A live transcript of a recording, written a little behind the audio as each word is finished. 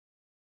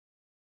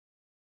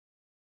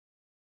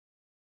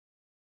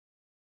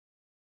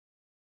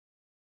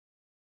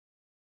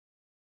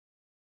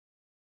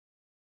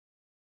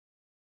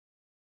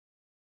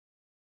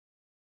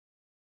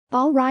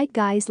Alright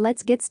guys,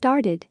 let's get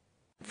started.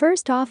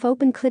 First off,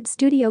 open Clip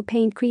Studio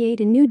Paint, create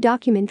a new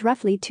document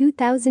roughly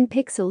 2000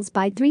 pixels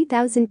by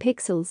 3000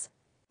 pixels.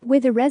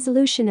 With a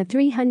resolution of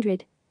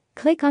 300.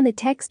 Click on the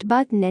text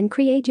button and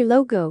create your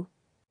logo.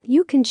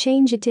 You can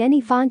change it to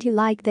any font you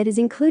like that is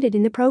included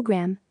in the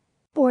program.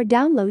 Or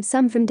download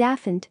some from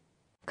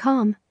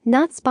daffont.com,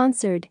 not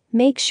sponsored.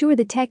 Make sure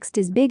the text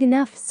is big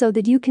enough so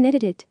that you can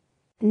edit it.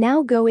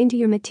 Now go into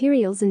your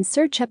materials and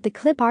search up the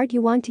clip art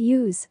you want to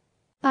use.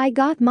 I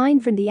got mine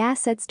from the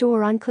asset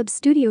store on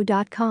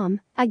clipstudio.com,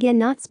 again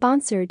not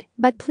sponsored,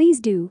 but please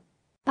do.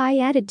 I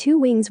added 2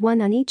 wings, one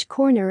on each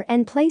corner,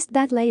 and placed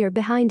that layer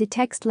behind the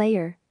text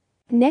layer.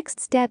 Next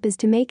step is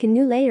to make a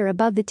new layer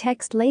above the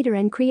text layer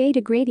and create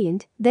a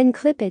gradient, then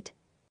clip it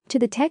to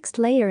the text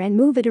layer and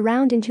move it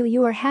around until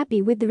you are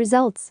happy with the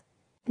results.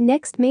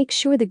 Next, make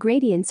sure the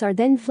gradients are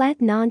then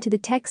flattened onto the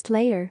text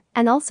layer,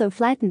 and also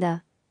flatten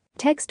the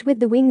text with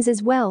the wings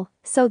as well,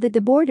 so that the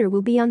border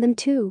will be on them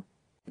too.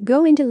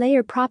 Go into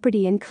Layer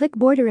Property and click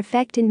Border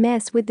Effect and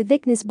mess with the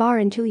thickness bar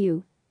until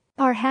you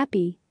are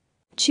happy.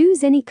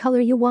 Choose any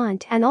color you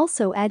want and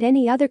also add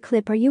any other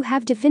clip or you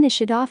have to finish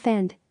it off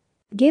and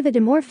give it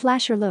a more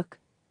flasher look.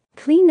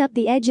 Clean up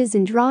the edges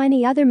and draw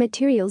any other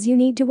materials you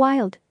need to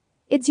wild.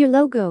 It's your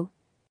logo.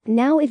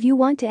 Now if you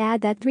want to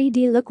add that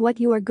 3D look, what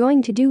you are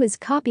going to do is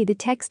copy the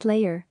text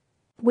layer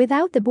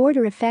without the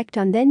border effect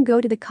on, then go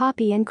to the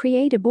copy and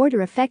create a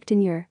border effect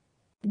in your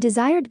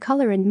desired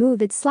color and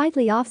move it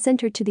slightly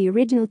off-center to the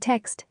original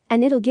text,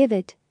 and it'll give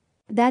it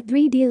that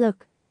 3D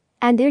look.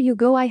 And there you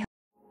go.